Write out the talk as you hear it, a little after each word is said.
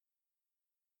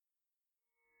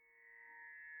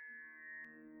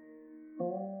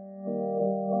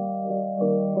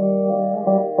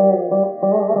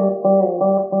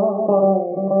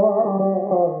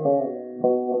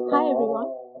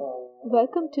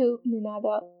to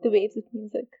Ninada, The Waves of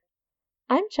Music.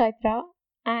 I'm Chaitra,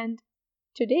 and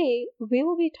today we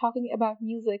will be talking about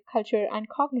music, culture, and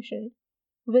cognition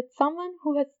with someone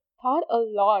who has thought a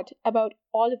lot about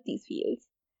all of these fields.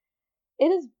 It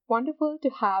is wonderful to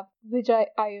have Vijay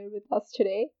Iyer with us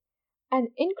today, an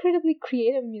incredibly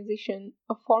creative musician,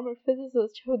 a former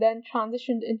physicist who then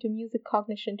transitioned into music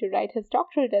cognition to write his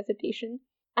doctoral dissertation,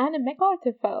 and a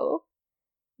MacArthur Fellow.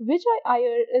 Vijay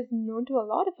Iyer is known to a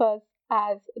lot of us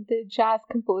as the jazz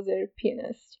composer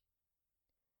pianist.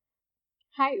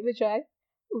 Hi, Vijay.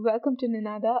 Welcome to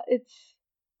Ninada. It's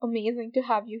amazing to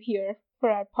have you here for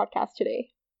our podcast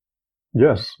today.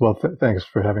 Yes, well, thanks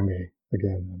for having me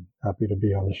again. I'm happy to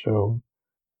be on the show.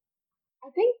 I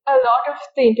think a lot of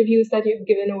the interviews that you've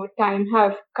given over time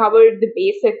have covered the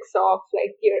basics of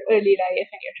like your early life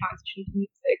and your transition to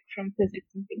music from physics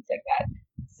and things like that.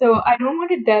 So I don't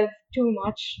want to delve too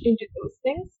much into those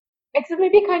things, except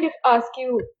maybe kind of ask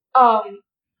you,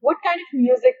 what kind of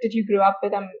music did you grow up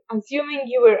with? I'm assuming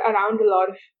you were around a lot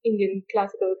of Indian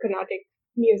classical Carnatic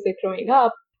music growing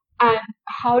up, and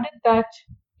how did that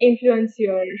influence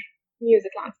your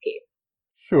music landscape?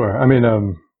 Sure.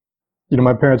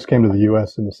 My parents came to the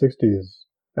U.S. in the 60s,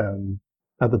 and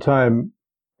at the time,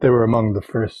 they were among the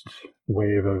first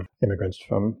wave of immigrants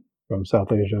from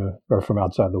South Asia or from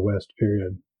outside the West,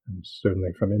 period, and certainly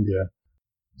from India.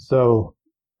 So,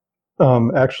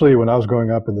 actually, when I was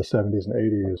growing up in the 70s and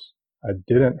 80s, I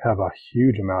didn't have a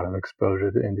huge amount of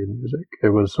exposure to Indian music. It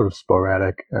was sort of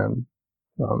sporadic and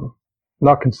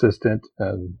not consistent,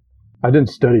 and I didn't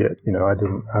study it.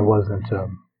 I wasn't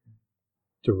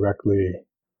directly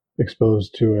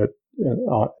exposed to it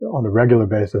on a regular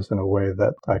basis in a way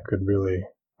that I could really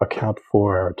account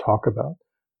for or talk about.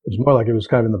 It was more like it was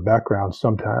kind of in the background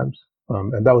sometimes,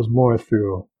 and that was more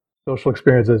through social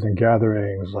experiences and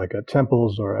gatherings, like at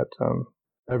temples or at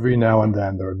every now and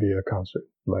then there would be a concert,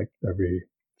 like every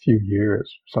few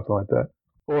years, something like that.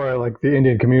 Or like the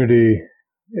Indian community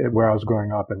where I was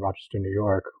growing up in Rochester, New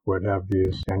York, would have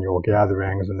these annual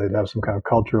gatherings and they'd have some kind of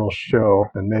cultural show,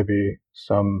 and maybe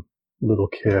some little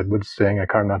kid would sing a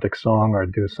Carnatic song or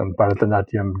do some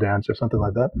Bharatanatyam dance or something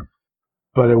like that.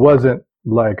 But it wasn't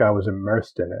like I was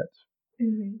immersed in it.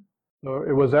 Mm-hmm. So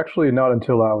it was actually not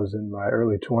until I was in my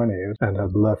early 20s and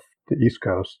had left the East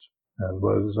Coast and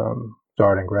was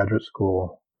starting graduate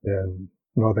school in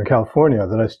Northern California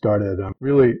that I started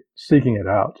really seeking it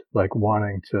out, like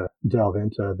wanting to delve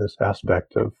into this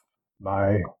aspect of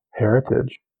my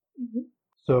heritage. Mm-hmm.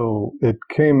 So it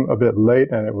came a bit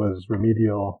late and it was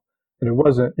remedial. And it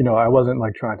wasn't, I wasn't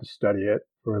like trying to study it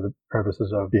for the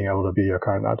purposes of being able to be a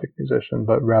Carnatic musician,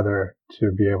 but rather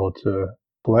to be able to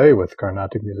play with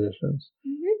Carnatic musicians.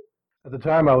 Mm-hmm. At the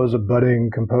time, I was a budding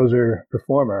composer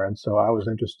performer, and so I was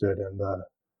interested in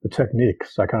the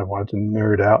techniques. I kind of wanted to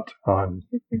nerd out on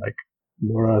like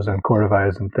moras and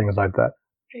cordovais and things like that.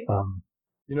 Um,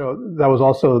 that was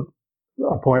also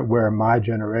a point where my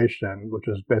generation, which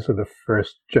was basically the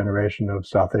first generation of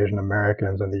South Asian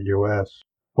Americans in the U.S.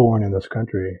 born in this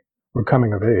country, were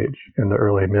coming of age in the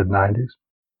early mid 90s.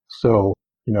 So,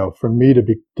 for me to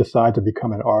decide to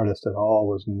become an artist at all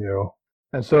was new.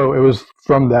 And so it was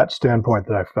from that standpoint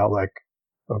that I felt like,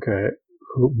 okay,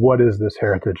 what is this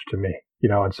heritage to me?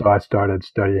 And so I started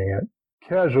studying it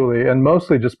casually and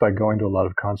mostly just by going to a lot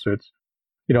of concerts.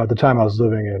 At the time I was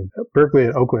living in Berkeley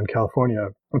and Oakland, California.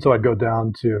 And so I'd go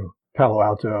down to Palo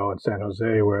Alto and San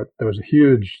Jose where there was a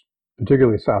huge,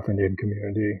 particularly South Indian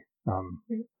community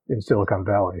in Silicon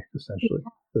Valley, essentially,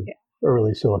 the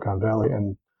early Silicon Valley.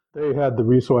 And they had the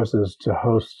resources to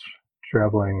host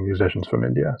traveling musicians from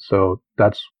India. So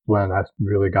that's when I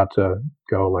really got to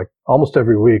go like almost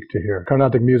every week to hear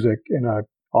Carnatic music in an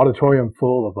auditorium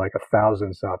full of like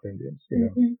 1,000 South Indians,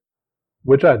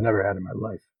 which I'd never had in my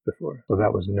life before. So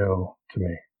that was new to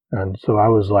me. And so I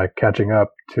was like catching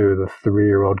up to the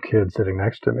 3-year-old kid sitting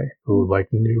next to me who like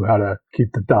knew how to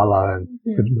keep the dala and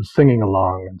was singing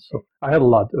along. And so I had a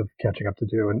lot of catching up to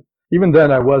do. And even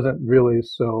then, I wasn't really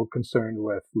so concerned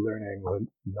with learning the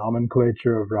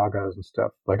nomenclature of ragas and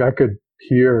stuff. Like I could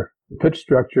hear pitch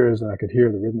structures and I could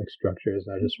hear the rhythmic structures.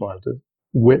 And I just wanted to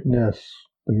witness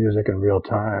the music in real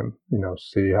time,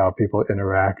 see how people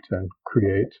interact and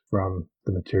create from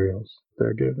the materials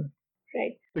they're given.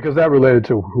 Right. Because that related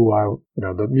to who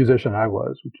the musician I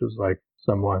was, which was like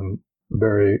someone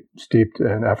very steeped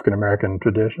in African American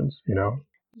traditions,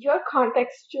 Your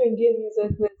context to Indian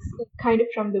music was kind of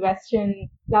from the Western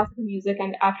classical music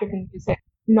and African music,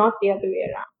 not the other way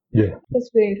around. Yeah. That's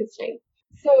very interesting.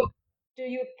 So, do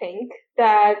you think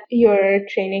that your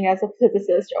training as a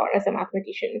physicist or as a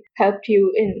mathematician helped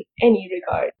you in any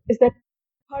regard? Is that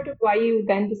part of why you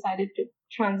then decided to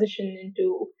transition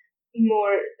into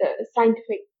more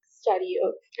scientific study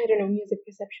of, I don't know, music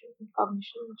perception and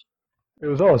cognition. It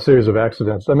was all a series of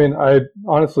accidents. I mean, I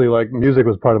honestly, like, music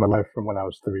was part of my life from when I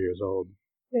was 3 years old.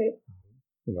 Right.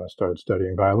 You know, I started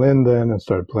studying violin then and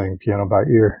started playing piano by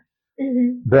ear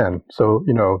then. So,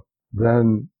 you know,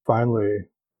 then finally,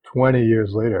 20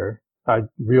 years later, I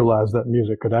realized that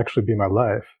music could actually be my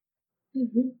life.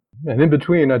 And in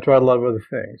between, I tried a lot of other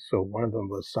things. So one of them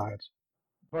was science.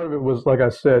 Part of it was, like I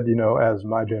said, you know, as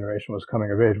my generation was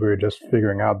coming of age, we were just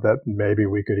figuring out that maybe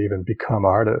we could even become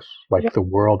artists, like the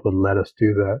world would let us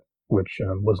do that, which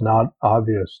was not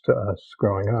obvious to us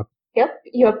growing up. Yep,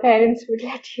 your parents would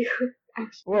let you.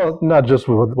 Actually. Well, not just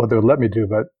what they would let me do,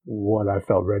 but what I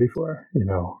felt ready for, you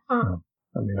know.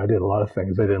 I mean, I did a lot of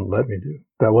things they didn't let me do.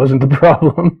 That wasn't the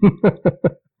problem.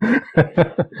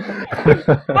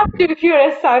 After if you're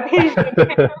a South Asian.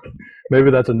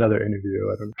 Maybe that's another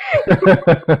interview. I don't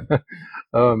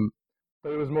know.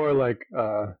 But it was more like,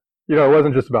 you know, it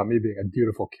wasn't just about me being a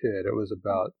beautiful kid. It was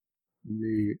about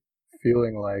me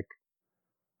feeling like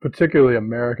particularly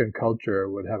American culture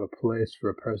would have a place for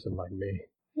a person like me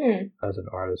as an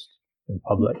artist in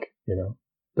public, you know.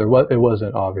 It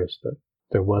wasn't obvious that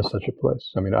there was such a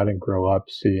place. I mean, I didn't grow up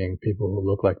seeing people who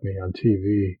look like me on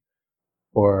TV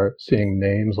or seeing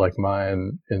names like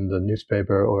mine in the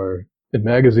newspaper or in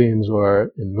magazines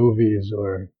or in movies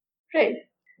or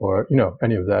you know,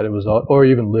 any of that. It was all, or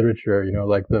even literature, you know,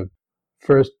 like the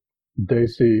first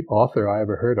Desi author I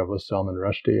ever heard of was Salman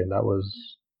Rushdie, and that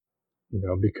was, you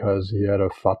know, because he had a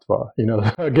fatwa, you know,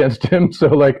 against him. So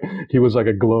like he was like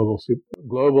a global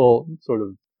sort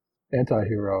of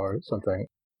anti-hero or something.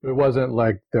 It wasn't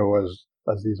like there was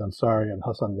Aziz Ansari and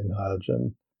Hassan Minhaj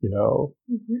and, you know,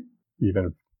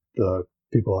 even the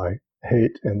people I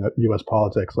hate in the U.S.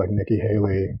 politics like Nikki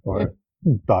Haley or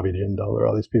Bobby Jindal or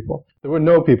all these people. There were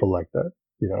no people like that,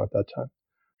 you know, at that time.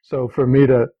 So for me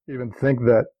to even think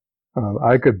that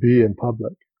I could be in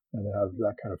public and have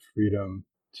that kind of freedom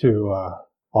to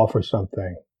offer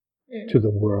something to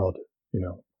the world, you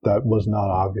know, that was not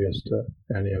obvious to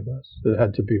any of us. It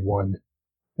had to be one.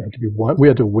 It had to be one. We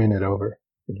had to win it over.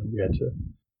 You know, we had to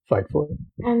fight for it.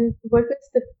 And what was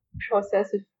the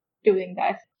process of doing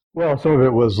that? Well, some of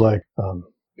it was like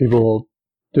people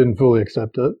didn't fully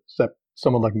accept it, except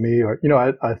someone like me, or, you know,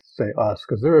 I say us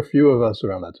because there were a few of us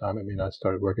around that time. I mean, I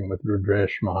started working with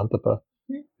Rudresh Mahantapa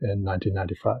in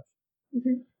 1995.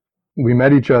 We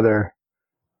met each other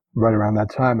right around that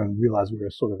time and realized we were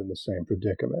sort of in the same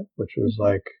predicament, which was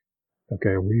like,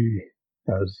 okay, we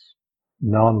as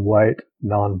non-white,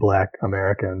 non-black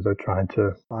Americans are trying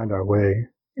to find our way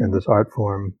in this art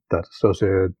form that's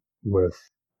associated with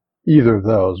either of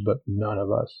those, but none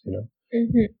of us, you know.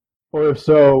 Or if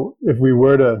so, if we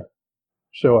were to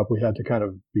show up, we had to kind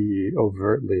of be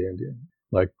overtly Indian,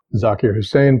 like Zakir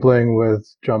Hussain playing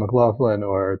with John McLaughlin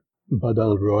or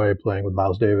Badal Roy playing with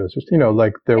Miles Davis. Just, you know,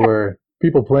 like there were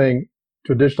people playing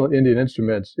traditional Indian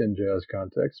instruments in jazz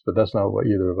context, but that's not what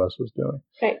either of us was doing.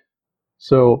 Right.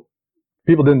 So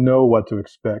people didn't know what to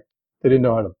expect. They didn't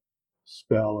know how to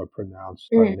spell or pronounce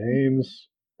our names.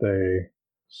 They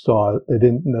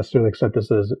didn't necessarily accept us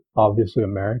as obviously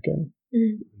American,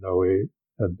 though we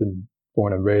had been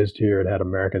born and raised here and had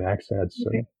American accents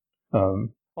and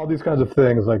all these kinds of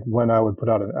things. Like when I would put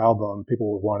out an album,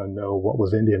 people would want to know what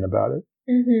was Indian about it,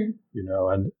 you know,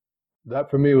 and that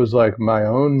for me was like my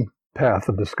own path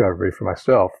of discovery for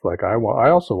myself. Like I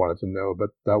also wanted to know, but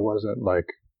that wasn't like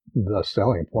the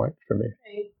selling point for me.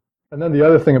 Right. And then the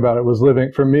other thing about it was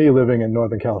living in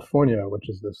Northern California, which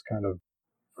is this kind of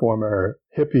former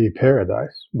hippie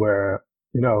paradise where,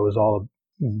 you know, it was all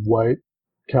white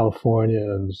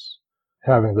Californians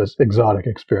having this exotic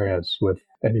experience with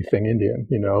anything Indian,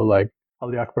 you know, like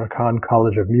Ali Akbar Khan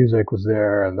College of Music was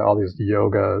there and all these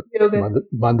yoga.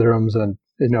 Mandirams, and,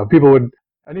 you know, people would,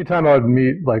 anytime I would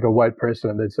meet like a white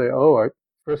person, they'd say,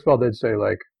 first of all, they'd say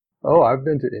like, oh, I've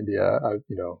been to India,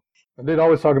 you know, and they'd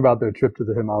always talk about their trip to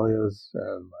the Himalayas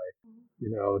and like, you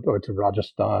know, or to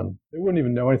Rajasthan. They wouldn't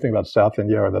even know anything about South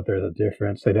India or that there's a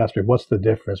difference. They'd ask me, what's the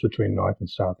difference between North and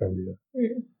South India?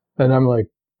 And I'm like,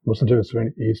 what's the difference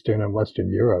between Eastern and Western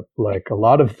Europe? Like a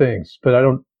lot of things, but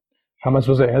how am I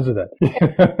supposed to answer that?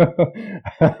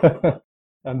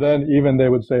 And then even they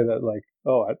would say that like,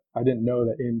 oh, I didn't know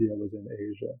that India was in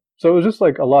Asia. So it was just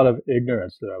like a lot of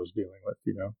ignorance that I was dealing with,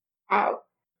 you know? Wow.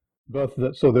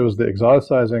 So there was the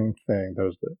exoticizing thing, there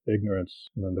was the ignorance,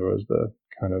 and then there was the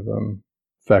kind of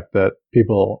fact that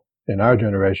people in our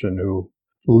generation who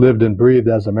lived and breathed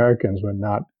as Americans were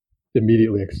not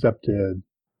immediately accepted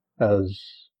as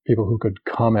people who could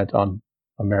comment on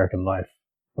American life.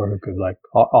 or who could like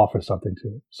offer something to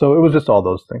it. So it was just all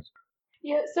those things.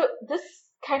 Yeah, so this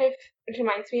kind of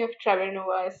reminds me of Trevor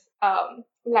Noah's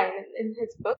line in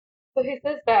his book. So he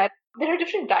says that there are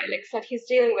different dialects that he's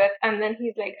dealing with, and then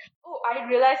he's like, "Oh, I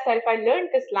realized that if I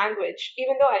learned this language,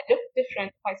 even though I looked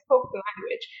different, if I spoke the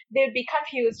language, they would be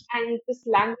confused, and this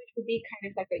language would be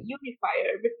kind of like a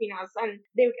unifier between us, and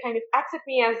they would kind of accept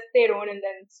me as their own, and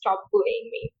then stop bullying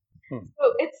me." So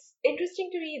it's interesting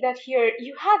to me that here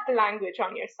you had the language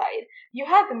on your side, you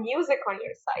had the music on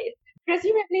your side,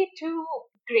 presumably two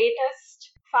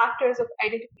greatest factors of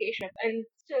identification, and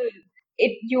still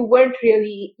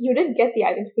you didn't get the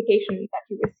identification that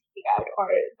you were seeking out or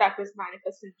that was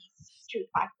manifest in these two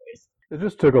factors. It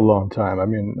just took a long time. I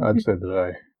mean, I'd say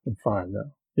that I'm fine now.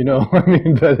 You know, I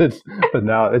mean, but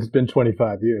now it's been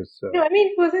 25 years. So. No, I mean,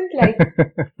 it wasn't like,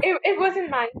 it wasn't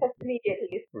manifest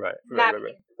immediately. Right.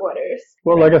 Waters.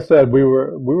 Well, like I said, we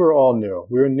were all new.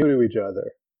 We were new to each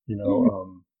other. You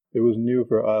know, it was new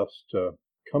for us to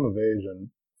come of age and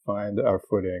find our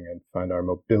footing and find our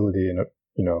mobility and,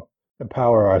 you know,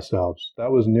 empower ourselves.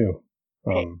 That was new.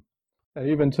 And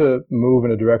even to move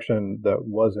in a direction that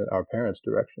wasn't our parents'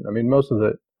 direction. I mean, most of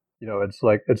it, you know,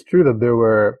 it's true that there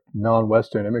were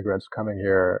non-Western immigrants coming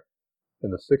here in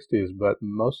the 60s, but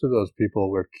most of those people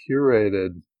were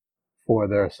curated for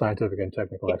their scientific and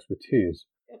technical expertise.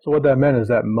 So what that meant is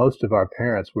that most of our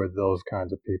parents were those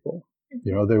kinds of people.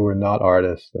 You know, they were not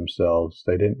artists themselves.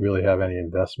 They didn't really have any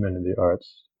investment in the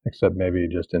arts, except maybe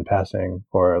just in passing,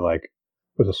 or like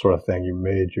it was the sort of thing you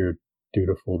made your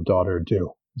dutiful daughter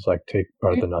do. It's like take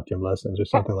Bharatanatyam lessons or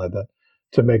something like that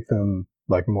to make them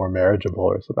like more marriageable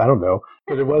or something. I don't know,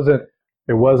 but it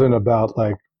wasn't about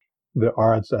like the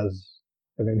arts as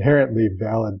an inherently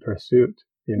valid pursuit,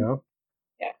 you know?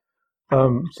 Yeah.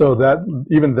 So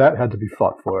that had to be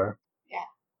fought for. Yeah.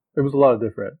 There was a lot of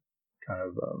different kind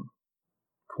of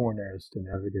corners to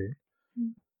navigate.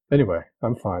 Anyway,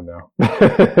 I'm fine now.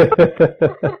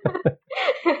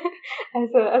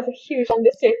 as a huge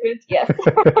understatement, yes.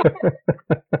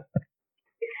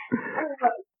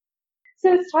 So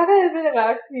let's talk a little bit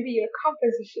about maybe your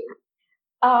composition.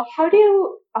 How do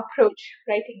you approach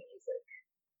writing music?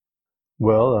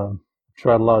 Well,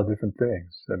 tried a lot of different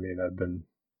things. I mean, I've been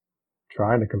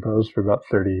trying to compose for about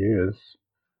 30 years.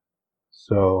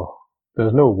 So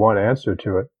there's no one answer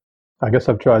to it. I guess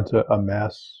I've tried to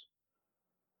amass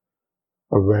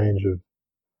a range of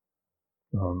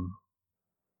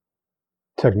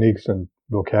techniques and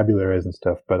vocabularies and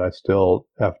stuff, but I still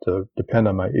have to depend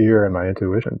on my ear and my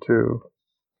intuition too.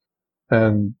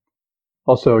 And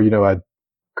also, you know, I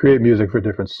create music for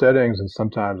different settings, and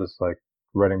sometimes it's like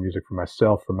writing music for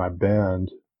myself, for my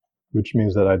band, which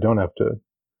means that I don't have to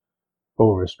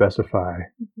over specify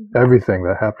everything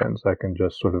that happens. I can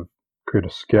just sort of create a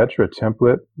sketch or a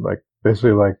template, like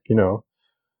basically like, you know,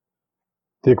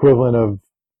 the equivalent of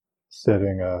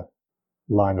setting a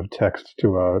line of text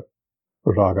to a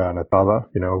raga and a tala,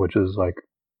 you know, which is like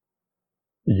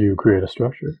you create a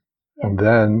structure and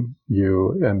then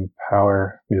you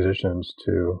empower musicians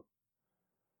to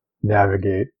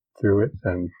navigate through it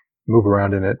and move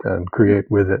around in it and create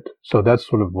with it. So that's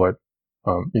sort of what,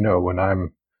 you know, when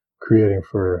I'm creating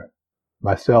for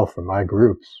myself or my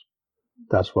groups,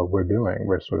 that's what we're doing.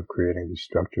 We're sort of creating these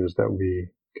structures that we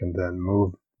can then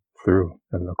move through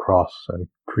and across and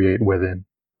create within.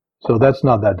 So that's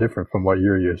not that different from what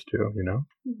you're used to, you know?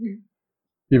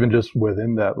 Even just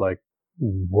within that, like,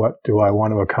 what do I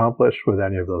want to accomplish with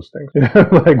any of those things? You know,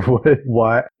 like,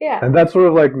 why? Yeah. And that's sort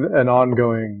of like an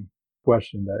ongoing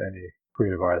question that any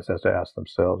creative artist has to ask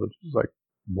themselves. It's just like,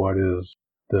 what is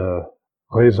the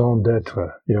raison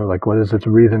d'être? You know, like, what is its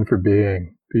reason for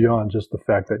being beyond just the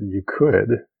fact that you could?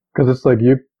 Because it's like,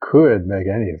 you could make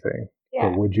anything. Yeah.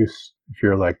 But would you, if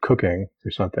you're like cooking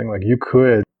or something, like you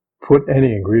could put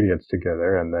any ingredients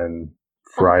together and then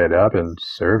fry it up and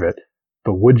serve it.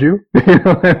 But would you? You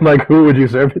know, and like, who would you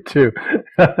serve it to?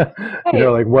 You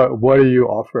know, like, what are you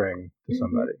offering to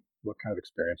somebody? What kind of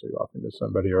experience are you offering to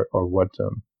somebody, or what?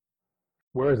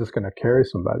 Where is this going to carry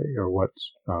somebody, or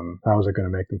how is it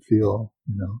going to make them feel?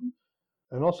 You know,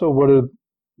 and also what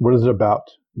is it about?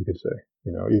 You could say,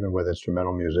 you know, even with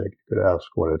instrumental music, you could ask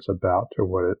what it's about or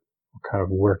what kind of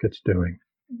work it's doing.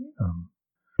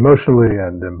 Emotionally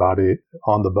and embodied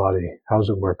on the body. How does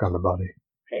it work on the body?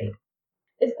 Right.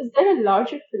 Is there a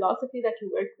larger philosophy that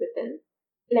you work within?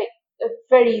 Like a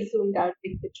very zoomed out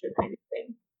big picture kind of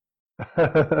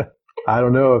thing? I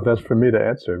don't know if that's for me to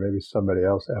answer. Maybe somebody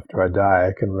else after I die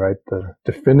I can write the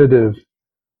definitive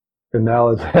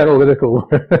analytical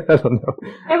I don't know.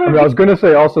 I mean, I was going to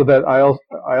say also that I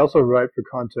also write for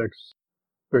contexts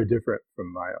very different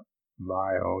from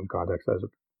my own context as a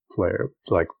player.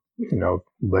 Like,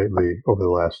 lately, over the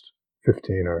last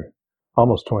 15 or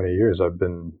almost 20 years, I've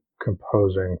been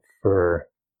composing for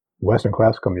Western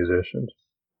classical musicians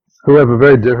who have a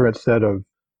very different set of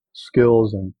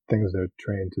skills and things they're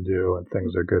trained to do and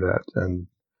things they're good at. And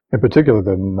in particular,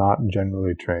 they're not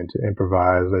generally trained to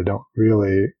improvise. They're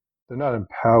not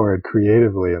empowered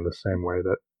creatively in the same way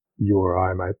that you or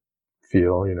I might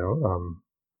feel,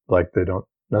 like they don't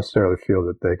necessarily feel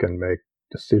that they can make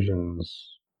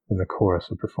decisions in the course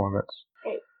of performance.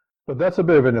 Right. But that's a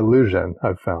bit of an illusion,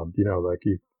 I've found,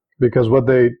 because what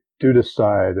they do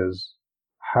decide is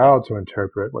how to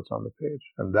interpret what's on the page.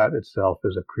 And that itself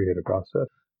is a creative process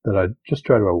that I just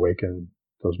try to awaken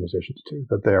those musicians to,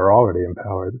 that they are already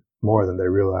empowered more than they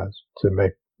realize to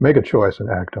make a choice and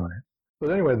act on it.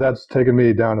 But anyway, that's taken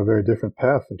me down a very different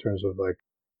path in terms of like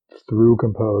through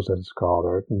composed, as it's called,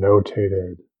 or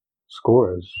notated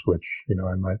scores, which, it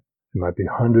might be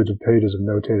hundreds of pages of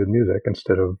notated music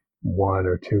instead of 1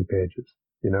 or 2 pages,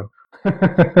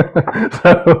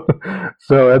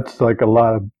 so it's like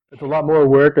it's a lot more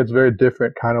work. It's very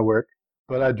different kind of work,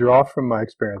 but I draw from my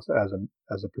experience as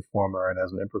a performer and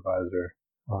as an improviser,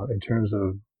 in terms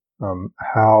of,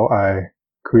 how I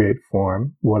create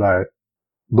form, what I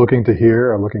looking to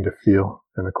hear or looking to feel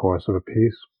in the course of a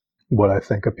piece, what I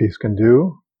think a piece can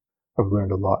do. I've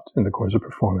learned a lot in the course of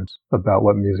performance about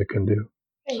what music can do.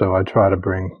 So I try to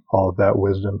bring all of that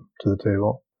wisdom to the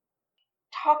table.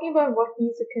 Talking about what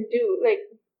music can do, like,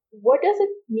 what does it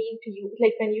mean to you?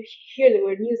 Like, when you hear the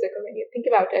word music or when you think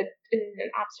about it in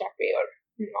an abstract way or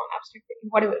non-abstract way,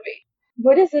 whatever way,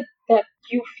 what is it that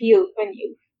you feel when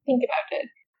you think about it?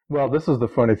 Well, this is the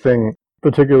funny thing,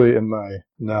 particularly in my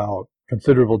now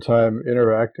considerable time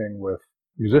interacting with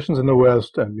musicians in the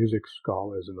West and music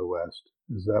scholars in the West,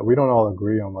 is that we don't all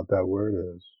agree on what that word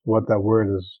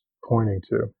is pointing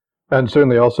to. And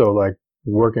certainly also like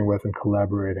working with and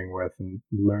collaborating with and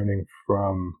learning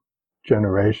from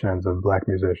generations of Black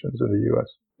musicians in the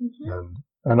U.S. Mm-hmm.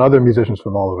 and other musicians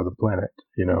from all over the planet,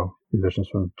 musicians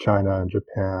from China and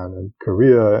Japan and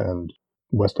Korea and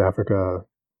West Africa,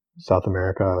 South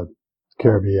America,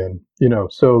 Caribbean,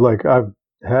 so like I've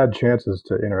had chances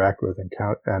to interact with and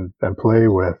count and play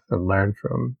with and learn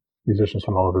from musicians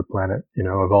from all over the planet,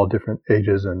 of all different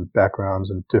ages and backgrounds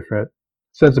and different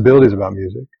sensibilities about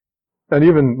music. And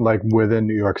even like within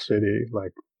New York City,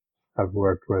 like I've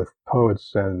worked with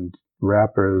poets and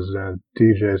rappers and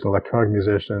DJs and electronic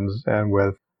musicians and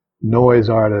with noise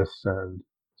artists and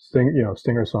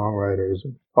singer-songwriters,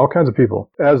 all kinds of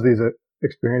people. As these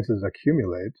experiences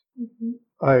accumulate, mm-hmm.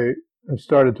 I have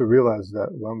started to realize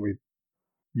that when we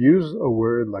use a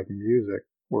word like music,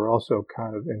 we're also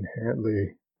kind of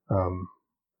inherently,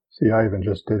 I even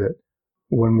just did it.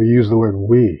 When we use the word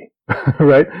we,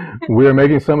 right? We're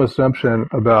making some assumption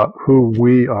about who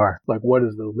we are. Like, what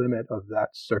is the limit of that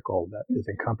circle that is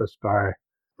encompassed by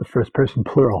the first person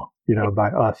plural, by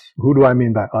us? Who do I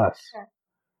mean by us? Sure.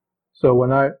 So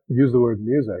when I use the word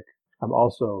music, I'm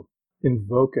also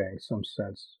invoking some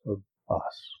sense of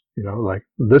us, like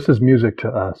this is music to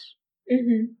us.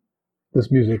 Mm-hmm.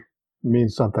 This music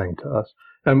means something to us.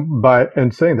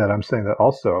 And saying that, I'm saying that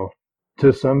also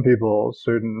to some people,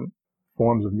 certain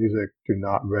forms of music do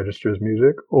not register as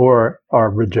music or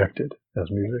are rejected as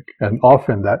music. And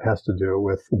often that has to do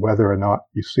with whether or not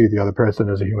you see the other person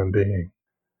as a human being.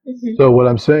 Mm-hmm. So what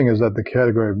I'm saying is that the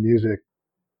category of music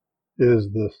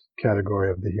is this category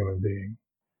of the human being.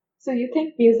 So you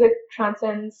think music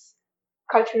transcends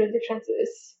cultural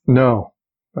differences? No,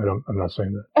 I'm not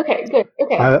saying that. Okay, good.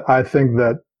 Okay. I think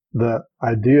that the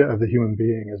idea of the human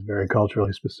being is very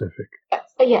culturally specific.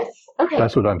 Yes. Okay.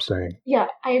 That's what I'm saying. Yeah,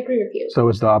 I agree with you. So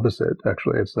it's the opposite,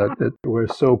 actually. It's that we're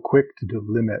so quick to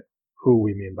delimit who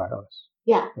we mean by us.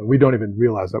 Yeah. And we don't even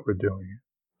realize that we're doing it.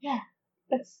 Yeah,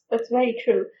 that's very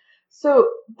true. So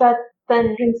that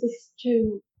then brings us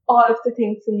to all of the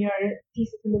things in your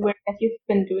thesis and the work that you've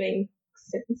been doing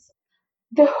since.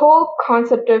 The whole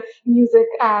concept of music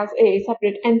as a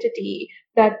separate entity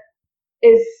that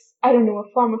is, I don't know, a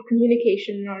form of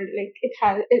communication, or like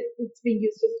it's being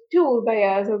used as a tool by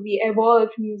us, or we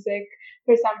evolved music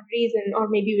for some reason, or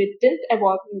maybe we didn't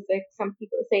evolve music. Some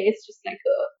people say it's just like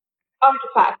a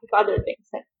artifact of other things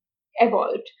that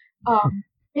evolved. All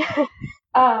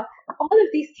of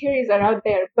these theories are out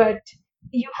there, but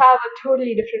you have a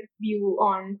totally different view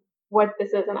on what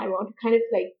this is, and I want to kind of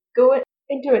like go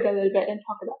into it a little bit and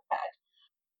talk about that.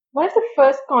 One of the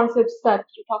first concepts that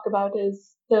you talk about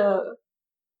is the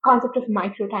concept of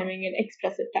micro timing and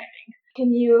expressive timing.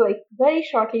 Can you like very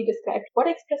shortly describe what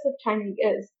expressive timing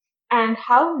is and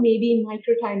how maybe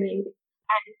micro timing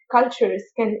and cultures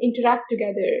can interact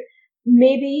together,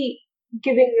 maybe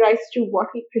giving rise to what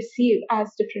we perceive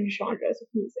as different genres of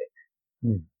music.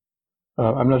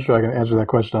 I'm not sure I can answer that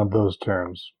question on those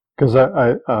terms because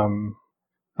I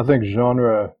think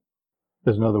genre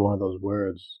is another one of those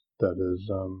words that is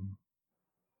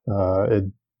it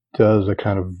does a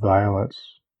kind of violence,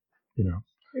 you know.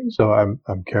 So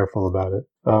I'm careful about it.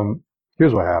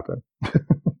 Here's what happened.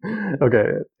 Okay,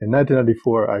 in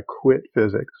 1994, I quit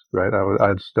physics. Right,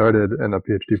 I'd started in a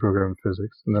PhD program in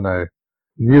physics, and then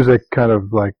music kind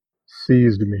of like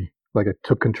seized me, like it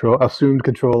took control, assumed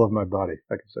control of my body,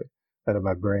 I can say, and of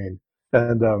my brain,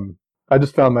 and I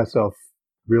just found myself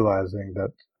realizing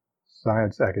that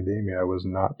science academia was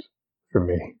not for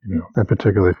me, and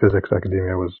particularly physics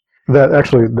academia was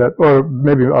or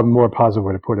maybe a more positive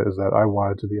way to put it is that I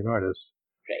wanted to be an artist.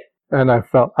 Right. And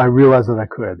I realized that I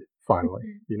could finally,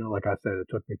 like I said, it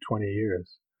took me 20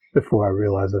 years before I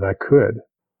realized that I could.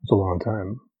 It's a long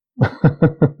time.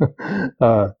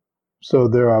 So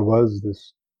there I was,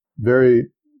 this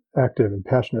very active and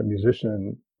passionate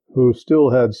musician who still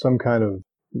had some kind of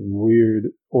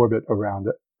weird orbit around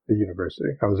the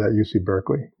university. I was at UC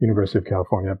Berkeley, University of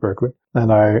California at Berkeley.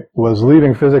 And I was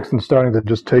leaving physics and starting to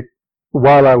just take,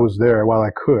 while I was there, while I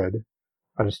could,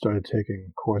 I just started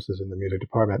taking courses in the music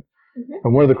department.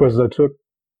 And one of the courses I took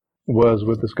was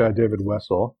with this guy, David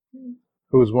Wessel,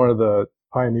 who was one of the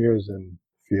pioneers in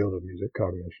the field of music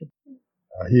cognition.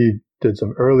 He did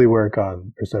some early work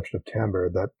on perception of timbre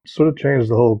that sort of changed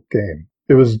the whole game.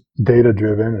 It was data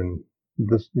driven, and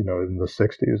this, in the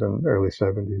 60s and early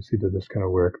 70s, he did this kind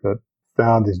of work that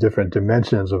found these different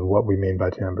dimensions of what we mean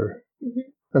by timbre.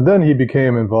 And then he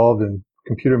became involved in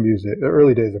computer music, the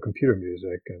early days of computer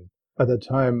music. And at that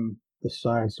time, the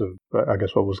science of, I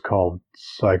guess, what was called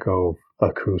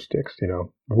psychoacoustics,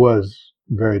 was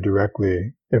very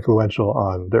directly influential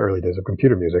on the early days of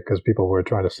computer music because people were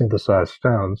trying to synthesize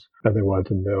sounds and they wanted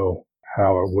to know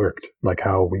how it worked, like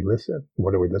how we listen,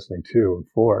 what are we listening to and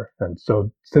for. And so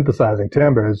synthesizing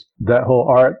timbres, that whole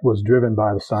art was driven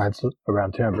by the science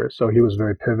around timbres. So he was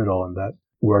very pivotal in that,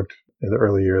 worked in the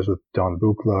early years with Don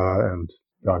Buchla and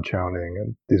Don Chowning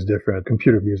and these different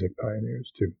computer music pioneers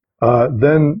too.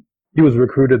 Then he was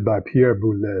recruited by Pierre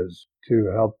Boulez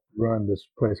to help run this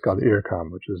place called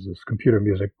IRCAM, which is this computer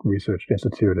music research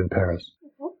institute in Paris.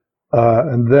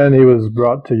 And then he was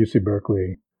brought to UC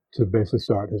Berkeley to basically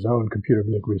start his own computer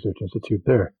music research institute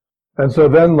there. And so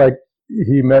then,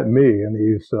 he met me and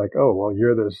he's like, oh, well,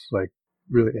 you're this,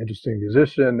 really interesting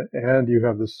musician and you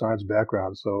have this science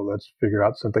background, so let's figure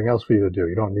out something else for you to do.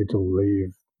 You don't need to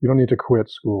leave. You don't need to quit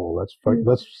school. Let's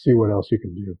see what else you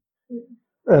can do.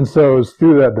 And so it was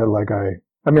through that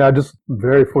I just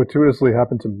very fortuitously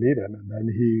happened to meet him. And then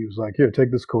he was like, here,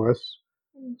 take this course,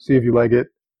 see if you like it.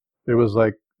 There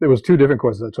was two different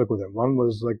courses I took with him. One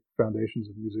was Foundations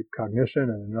of Music Cognition,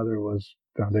 and another was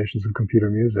Foundations of Computer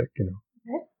Music,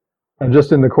 And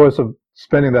just in the course of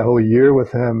spending that whole year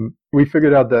with him, we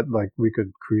figured out that we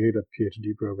could create a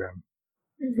PhD program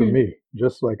for me,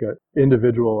 just like an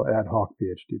individual ad hoc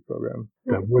PhD program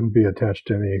that wouldn't be attached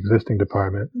to any existing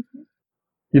department.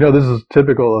 This is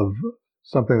typical of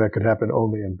something that could happen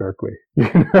only in Berkeley,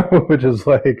 which is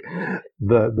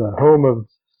the home of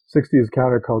 60s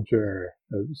counterculture.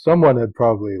 Someone had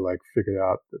probably figured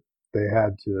out that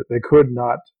they could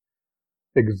not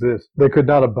exist. They could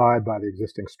not abide by the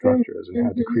existing structures and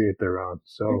had to create their own.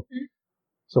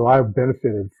 So I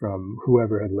benefited from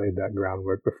whoever had laid that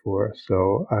groundwork before.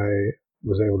 So I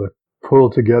was able to pull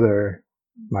together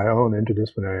my own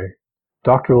interdisciplinary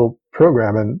doctoral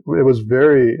program, and it was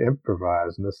very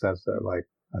improvised in the sense that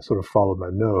I sort of followed my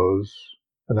nose,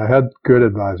 and I had good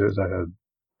advisors. I had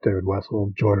David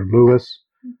Wessel, Jordan Lewis,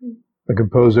 the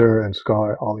composer and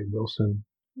scholar Ollie Wilson,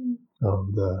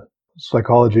 the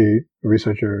psychology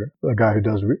researcher, a guy who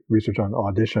does research on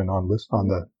audition on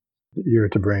the ear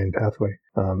to brain pathway,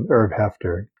 Irv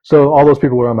Hafter. So all those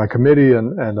people were on my committee,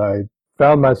 and I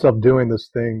found myself doing this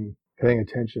thing, paying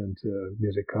attention to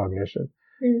music cognition.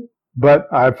 But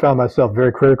I found myself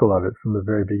very critical of it from the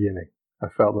very beginning. I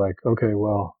felt okay,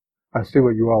 well, I see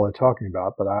what you all are talking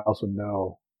about, but I also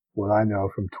know what I know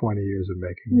from 20 years of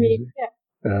making music.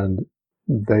 And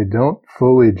they don't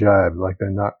fully jibe, they're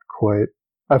not quite.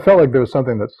 I felt like there was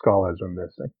something that scholars are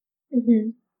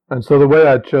missing. And so the way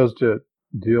I chose to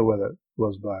deal with it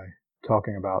was by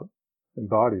talking about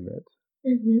embodiment.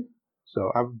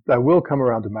 So I will come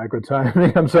around to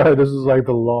microtiming. I'm sorry, this is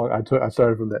the long. I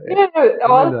started from the end.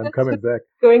 All I'm coming back.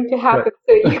 Going to happen.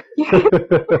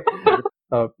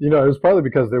 So it was partly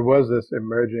because there was this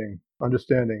emerging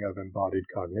understanding of embodied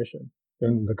cognition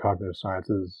in the cognitive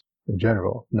sciences in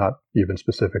general, not even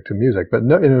specific to music. But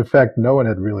in fact, no one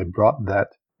had really brought that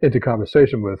into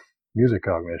conversation with music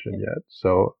cognition yet.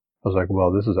 So I was like,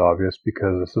 well, this is obvious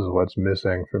because this is what's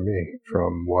missing for me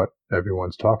from what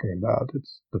everyone's talking about.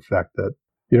 It's the fact that,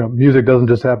 music doesn't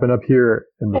just happen up here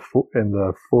in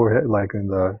the forehead, like in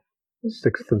the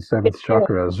sixth and seventh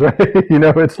chakras, right?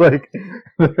 It's like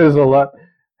there's a lot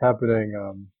happening,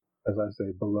 as I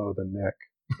say, below the neck.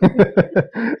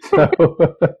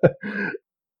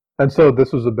 So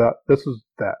this was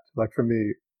that. Like for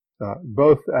me,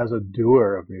 both as a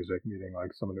doer of music, meaning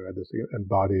like someone who had this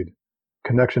embodied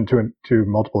connection to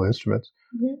multiple instruments,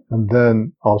 and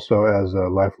then also as a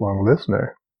lifelong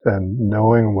listener and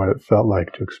knowing what it felt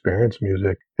like to experience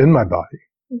music in my body,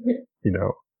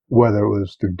 whether it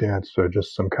was through dance or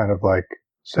just some kind of like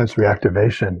sensory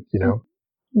activation,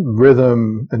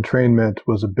 rhythm entrainment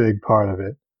was a big part of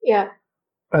it. Yeah.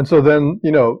 And so then,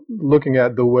 looking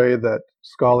at the way that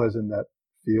scholars in that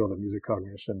field of music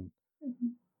cognition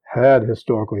had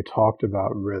historically talked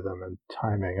about rhythm and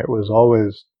timing, it was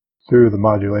always through the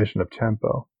modulation of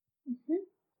tempo.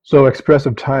 So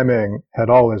expressive timing had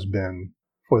always been,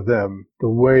 for them, the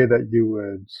way that you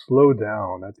would slow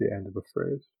down at the end of a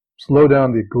phrase, slow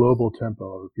down the global tempo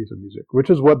of a piece of music, which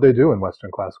is what they do in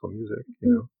Western classical music.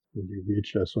 When you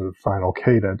reach a sort of final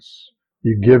cadence,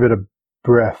 you give it a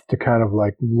breath to kind of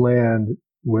like land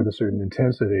with a certain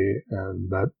intensity, and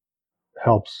that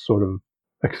helps sort of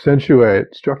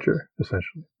accentuate structure,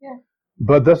 essentially. Yeah.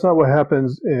 But that's not what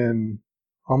happens in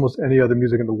almost any other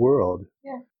music in the world.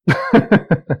 Yeah.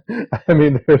 I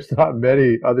mean, there's not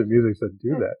many other musics that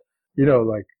do that.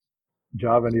 Like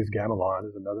Javanese gamelan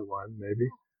is another one, maybe.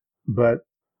 But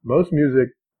most music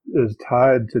is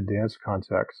tied to dance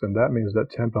context, and that means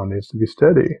that tempo needs to be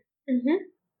steady.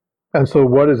 And so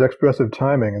what is expressive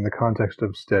timing in the context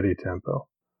of steady tempo?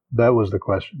 That was the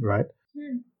question, right?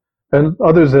 And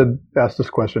others had asked this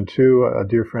question too. A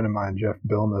dear friend of mine, Jeff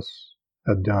Bilmes,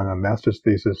 had done a master's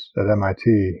thesis at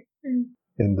MIT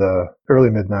in the early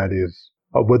mid-90s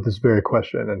with this very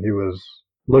question. And he was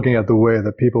looking at the way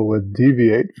that people would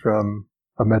deviate from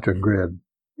a metric grid,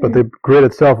 but the grid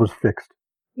itself was fixed.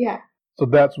 Yeah. So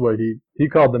that's what he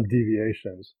called them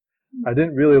deviations. I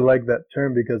didn't really like that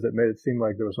term because it made it seem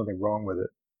like there was something wrong with it.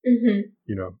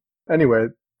 Anyway,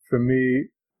 for me,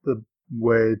 the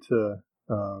way to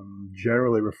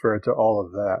generally refer to all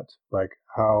of that, like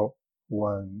how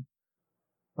one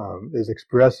is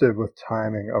expressive with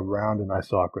timing around an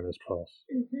isochronous pulse.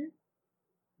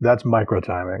 That's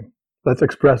microtiming. That's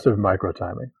expressive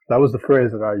microtiming. That was the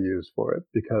phrase that I used for it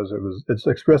because it's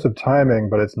expressive timing,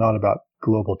 but it's not about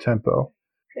global tempo.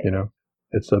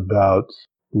 It's about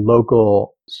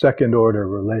local second order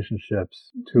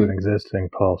relationships to an existing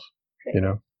pulse.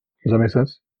 Does that make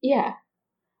sense? Yeah.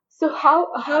 So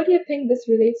how do you think this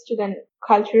relates to then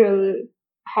cultural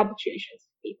habituations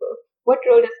of people? What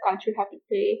role does culture have to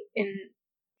play in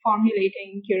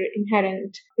formulating your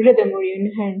inherent rhythm or your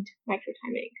inherent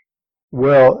microtiming?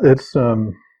 Well, it's I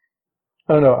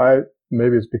don't know.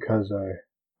 Maybe it's because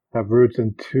I have roots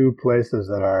in two places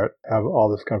that have all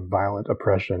this kind of violent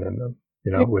oppression in them.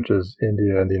 Which is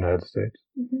India and the United States.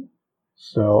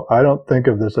 So I don't think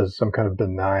of this as some kind of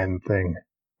benign thing.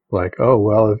 Like, oh,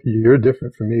 well, if you're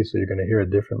different from me, so you're going to hear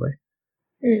it differently.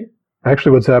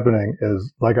 Actually, what's happening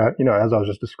is, like, as I was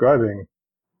just describing,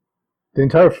 the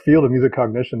entire field of music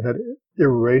cognition had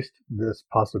erased this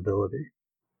possibility.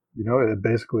 It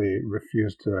basically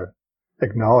refused to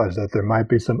acknowledge that there might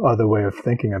be some other way of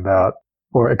thinking about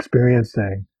or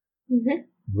experiencing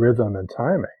rhythm and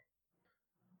timing.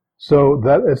 So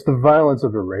that it's the violence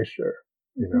of erasure,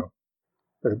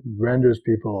 it renders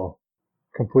people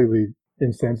completely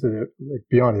insensitive, like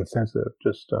beyond insensitive.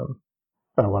 Just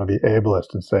I don't want to be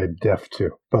ableist and say deaf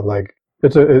to, but like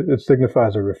it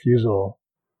signifies a refusal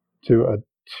to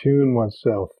attune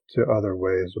oneself to other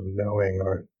ways of knowing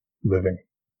or living.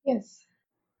 Yes.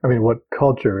 I mean, what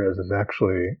culture is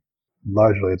actually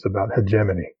largely it's about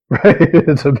hegemony, right?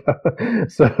 It's about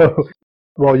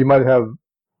well, you might have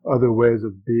other ways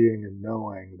of being and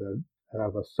knowing that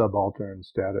have a subaltern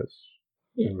status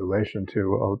in relation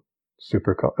to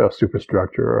a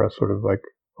superstructure or a sort of like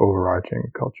overarching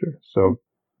culture. So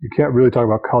you can't really talk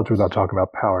about culture without talking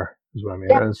about power, is what I mean.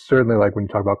 Yeah. And certainly, like when you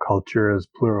talk about culture as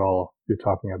plural, you're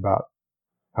talking about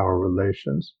power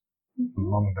relations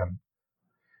among them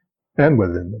and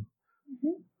within them.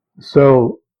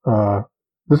 So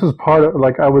this is part of,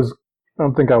 like, I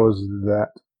don't think I was that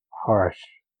harsh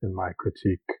in my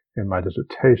critique in my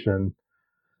dissertation,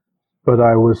 but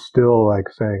I was still like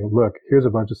saying, look, here's a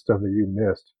bunch of stuff that you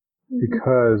missed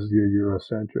because you're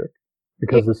Eurocentric,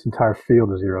 because this entire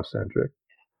field is Eurocentric.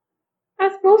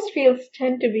 As most fields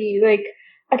tend to be, like,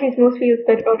 at least most fields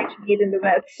that originate in the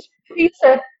West, fields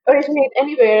that originate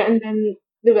anywhere, and then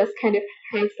the West kind of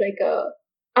has like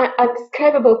a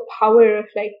describable power of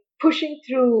like pushing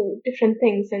through different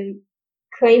things and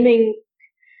claiming,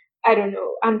 I don't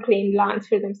know, unclaimed lands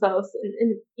for themselves,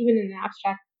 even in an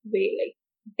abstract way. Like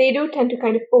they do tend to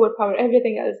kind of overpower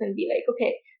everything else and be like,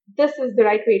 okay, this is the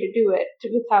right way to do it,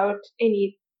 without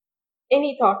any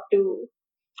thought to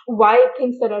why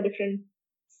things that are different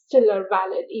still are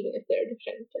valid, even if they're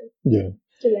different, and Yeah.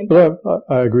 still impact. But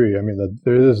I agree. I mean, that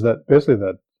there is that basically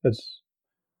that it's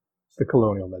the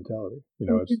colonial mentality. You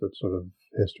know, it's Mhm. that sort of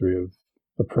history of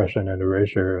oppression and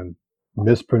erasure and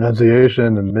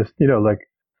mispronunciation and you know, like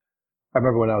I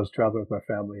remember when I was traveling with my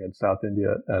family in South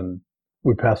India and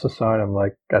we passed a sign. I'm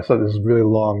like, I saw this really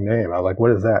long name. I'm like,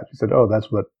 what is that? She said, oh,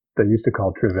 that's what they used to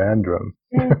call Trivandrum.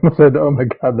 Mm. I said, oh my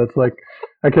God, that's like,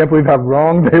 I can't believe how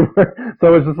wrong they were.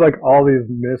 So it's just like all these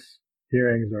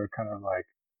mishearings or kind of like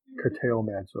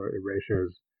curtailments or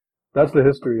erasures. That's the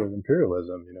history of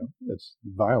imperialism, you know, it's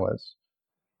violence.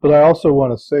 But I also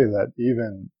want to say that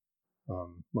even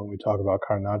when we talk about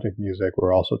Carnatic music,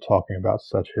 we're also talking about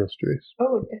such histories.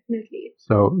 Oh, definitely.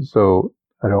 So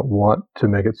I don't want to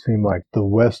make it seem like the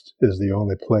West is the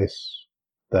only place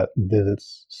that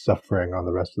visits suffering on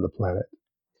the rest of the planet.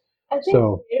 I think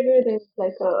So wherever there's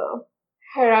like a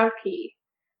hierarchy,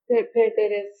 where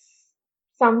there is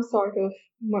some sort of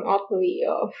monopoly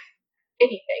of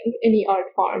anything, any art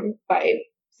form by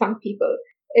some people,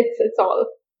 it's all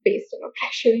based on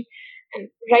oppression. And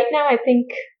right now, I think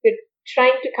we're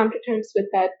trying to come to terms with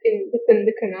that within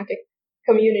the Carnatic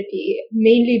community,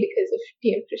 mainly because of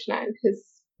T.M. Krishna and his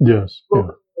yes, yeah,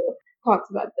 vocal thoughts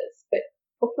about this. But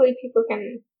hopefully, people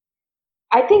can.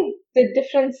 I think the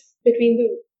difference between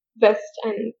the West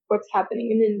and what's happening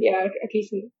in India, at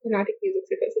least in Carnatic music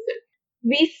circles, is that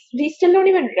we still don't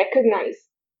even recognize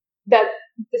that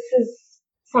this is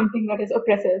something that is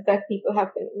oppressive that people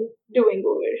have been doing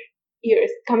over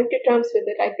years. Coming to terms with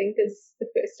it, I think, is the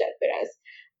first step. Whereas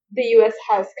the US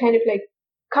has kind of like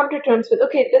come to terms with,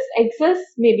 okay, this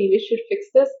exists, maybe we should fix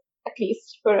this, at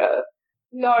least for a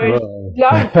large, well,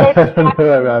 larger fraction,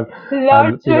 you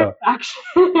larger know, fraction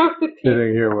of the people.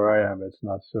 sitting here where I am, it's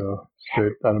not so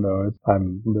straight. I don't know.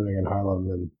 I'm living in Harlem,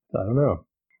 and I don't know.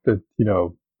 You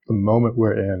know, the moment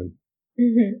we're in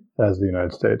Hmm. as the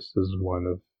United States is one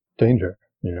of danger.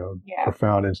 You know, Yeah.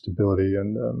 profound instability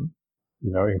and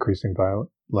you know, increasing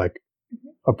violence, like Hmm.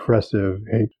 oppressive,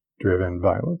 hate-driven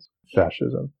violence, Yeah.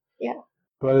 fascism. Yeah.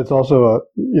 But it's also a,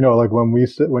 you know, like when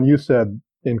you said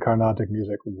in Carnatic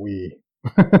music, we.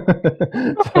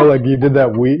 So like you did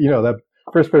that we, you know, that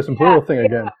first person Yeah. plural thing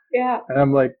again. Yeah. And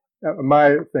I'm like,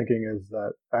 my thinking is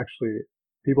that actually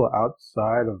people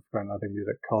outside of Carnatic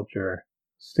music culture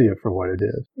see it for what it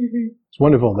is. Hmm. It's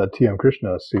wonderful that T.M.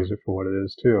 Krishna sees it for what it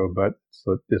is too, but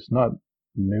it's not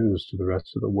news to the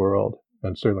rest of the world,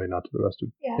 and certainly not to the rest of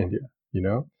Yeah. India, you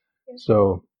know? Yeah.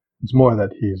 So it's more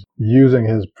that he's using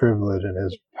his privilege and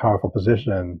his powerful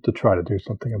position to try to do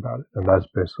something about it. And that's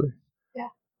basically Yeah.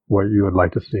 what you would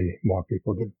like to see more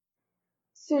people do.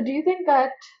 So, do you think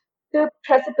that the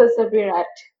precipice that we're at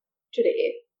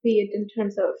today, be it in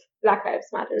terms of Black Lives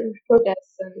Matter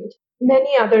protests and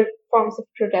many other forms of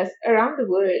protest around the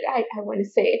world, I want to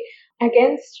say,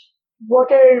 against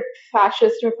what are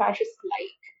fascist or fascist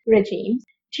like regimes,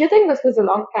 do you think this was a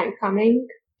long time coming?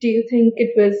 Do you think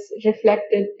it was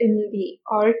reflected in the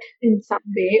art in some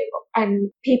way,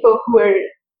 and people who were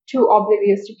too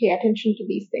oblivious to pay attention to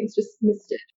these things just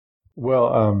missed it? Well,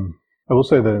 I will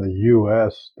say that in the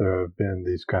U.S., there have been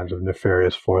these kinds of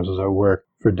nefarious forces at work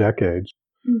for decades.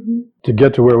 Mm-hmm. To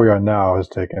get to where we are now has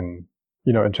taken,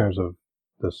 you know, in terms of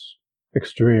this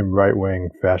extreme right wing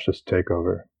fascist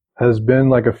takeover, has been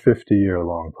like a 50-year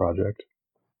long project.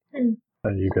 Mm.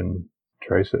 And you can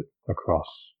trace it across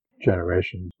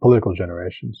generations, political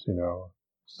generations, you know.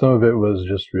 Some of it was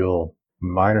just real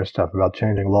minor stuff about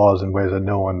changing laws in ways that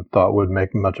no one thought would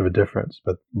make much of a difference.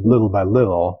 But little by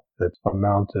little, it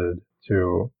amounted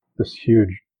to this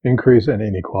huge increase in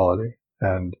inequality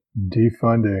and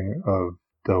defunding of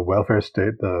the welfare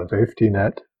state, the safety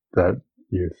net that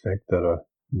you think that a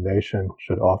nation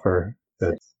should offer So,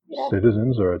 its yeah.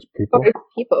 citizens or its Or people.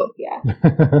 people, yeah.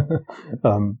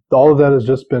 All of that has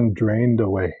just been drained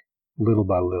away little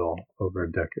by little over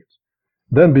decades.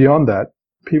 Then beyond that,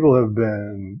 people have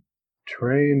been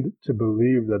trained to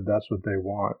believe that that's what they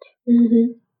want.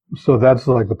 Mm-hmm. So that's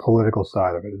like the political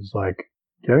side of it. It's like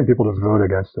getting people to vote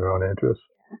against their own interests.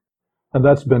 And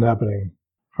that's been happening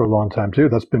for a long time too.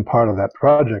 That's been part of that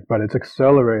project, but it's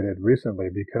accelerated recently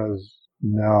because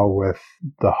now with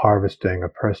the harvesting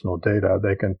of personal data,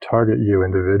 they can target you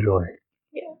individually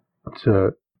Yeah.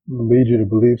 to lead you to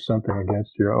believe something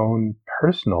against your own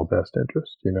personal best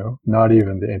interest, not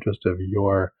even the interest of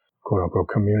your quote unquote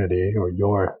community or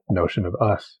your notion of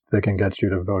us. They can get you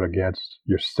to vote against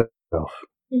yourself.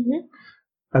 Mm-hmm.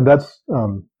 And that's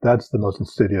the most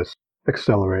insidious,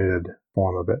 accelerated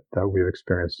form of it that we've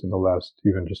experienced in the last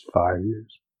even just 5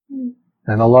 years. Mm.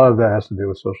 And a lot of that has to do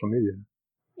with social media.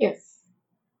 Yes.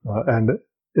 And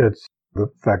it's the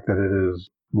fact that it is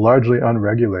largely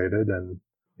unregulated, and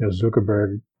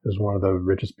Zuckerberg is one of the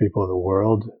richest people in the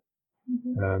world,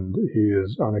 Mm-hmm. and he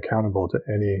is unaccountable to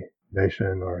any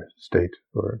nation or state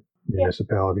or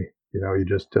municipality. He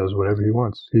just does whatever he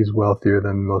wants. He's wealthier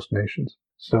than most nations.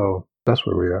 So that's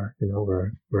where we are.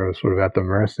 We're sort of at the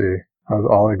mercy of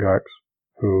oligarchs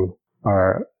who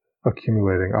are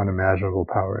accumulating unimaginable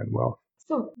power and wealth.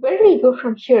 So where do we go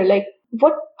from here? Like,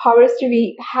 what powers do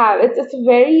we have? It's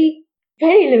very,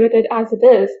 very limited as it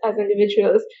is as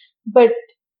individuals. But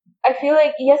I feel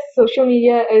like, yes, social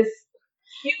media is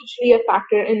hugely a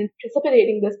factor in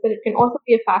precipitating this, but it can also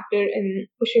be a factor in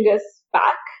pushing us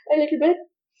back a little bit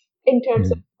in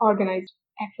terms of organized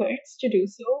efforts to do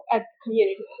so at the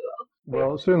community level.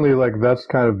 Well, certainly, that's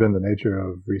kind of been the nature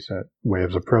of recent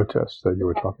waves of protests that you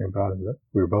were talking about and that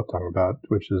we were both talking about,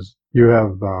 which is you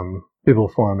have people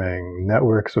forming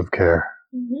networks of care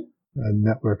and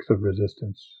networks of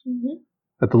resistance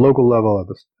at the local level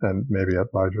and maybe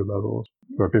at larger levels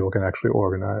where people can actually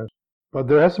organize. But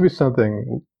there has to be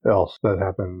something else that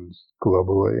happens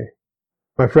globally.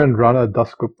 My friend Rana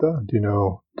Dasgupta, do you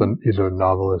know, he's a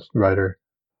novelist, writer.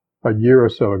 A year or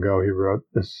so ago, he wrote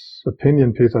this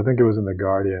opinion piece, I think it was in The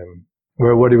Guardian,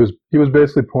 where he was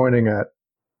basically pointing at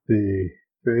the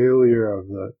failure of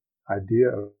the idea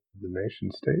of the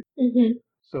nation state. Mm-hmm.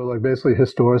 So basically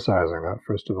historicizing that,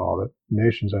 first of all, that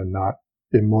nations are not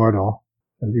immortal,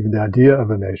 and even the idea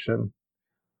of a nation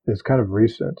is kind of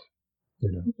recent,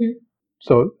 Mm-hmm.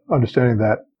 So understanding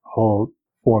that whole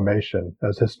formation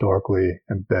as historically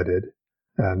embedded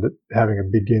and having a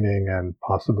beginning and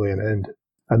possibly an end,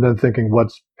 and then thinking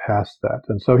what's past that.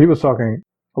 And so he was talking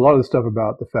a lot of the stuff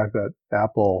about the fact that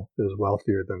Apple is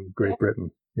wealthier than Great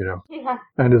Britain,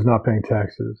 and is not paying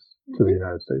taxes to the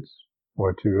United States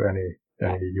or to any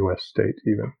U.S. state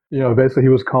even. Basically he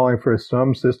was calling for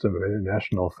some system of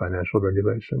international financial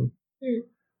regulation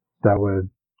that would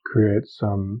create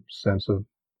some sense of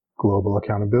global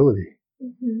accountability.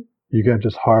 Mm-hmm. You can't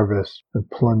just harvest and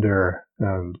plunder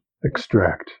and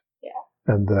extract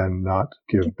and then not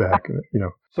give back,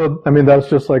 So, that's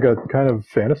just like a kind of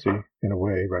fantasy in a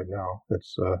way right now.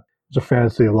 It's a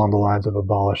fantasy along the lines of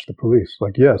abolish the police.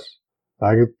 Yes,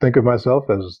 I think of myself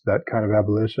as that kind of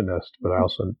abolitionist, but I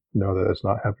also know that it's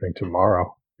not happening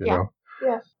tomorrow, you know?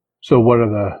 Yeah. So what are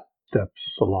the steps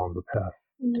along the path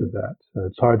to that?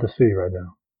 It's hard to see right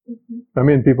now.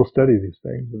 Mm-hmm. People study these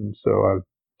things, and so I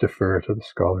defer to the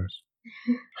scholars.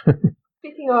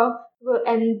 Speaking of, we'll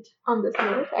end on this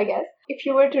note, I guess. If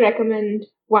you were to recommend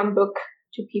one book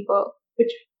to people,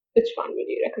 which one would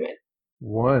you recommend?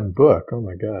 One book? Oh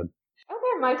my God.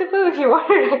 Okay, multiple if you want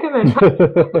to recommend.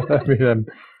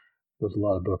 There's a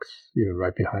lot of books even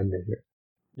right behind me here.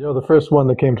 The first one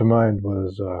that came to mind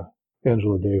was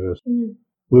Angela Davis,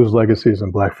 Blues Legacies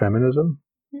and Black Feminism,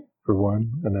 for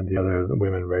one, and then the other is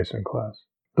Women, Race, and Class.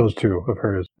 Those two of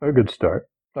hers are a good start.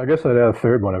 I guess I'd add a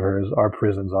third one of hers, Are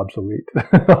Prisons Obsolete?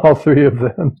 All three of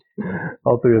them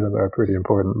are pretty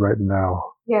important right now.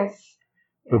 Yes.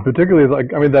 But particularly,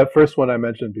 that first one I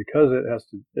mentioned, because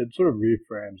it sort of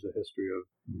reframes the history of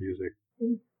music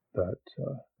that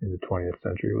in the 20th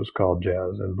century was called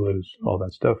jazz and blues, all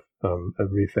that stuff, and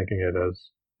rethinking it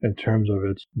as in terms of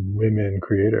its women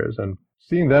creators and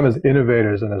seeing them as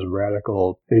innovators and as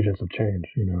radical agents of change,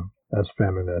 as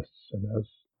feminists and as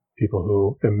people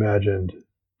who imagined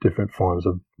different forms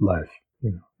of life,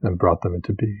 and brought them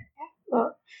into being.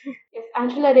 Well, yes,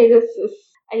 Angela Davis is,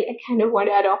 I kind of want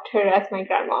to adopt her as my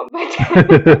grandma, but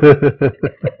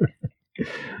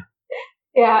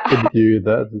yeah.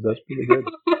 That's pretty good.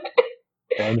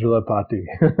 Angela Patti.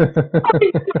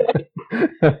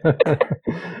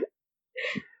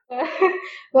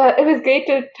 Well, it was great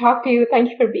to talk to you. Thank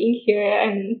you for being here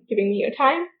and giving me your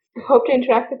time. I hope to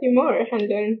interact with you more and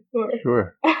learn more.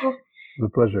 Sure. It's a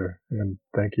pleasure. And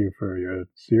thank you for your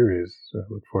series. I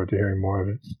look forward to hearing more of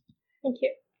it. Thank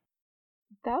you.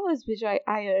 That was Vijay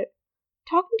Iyer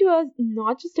talking to us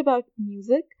not just about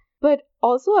music, but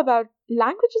also about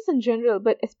languages in general,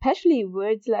 but especially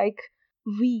words like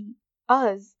we,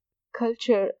 us,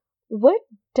 culture, what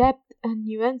depth and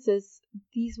nuances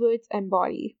these words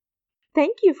embody.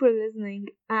 Thank you for listening,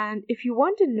 and if you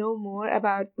want to know more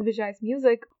about Vijay's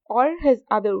music or his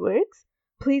other works,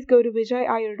 please go to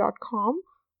vijayiyer.com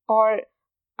or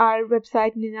our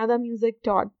website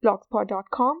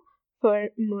ninadamusic.blogspot.com for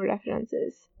more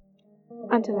references.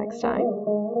 Until next time.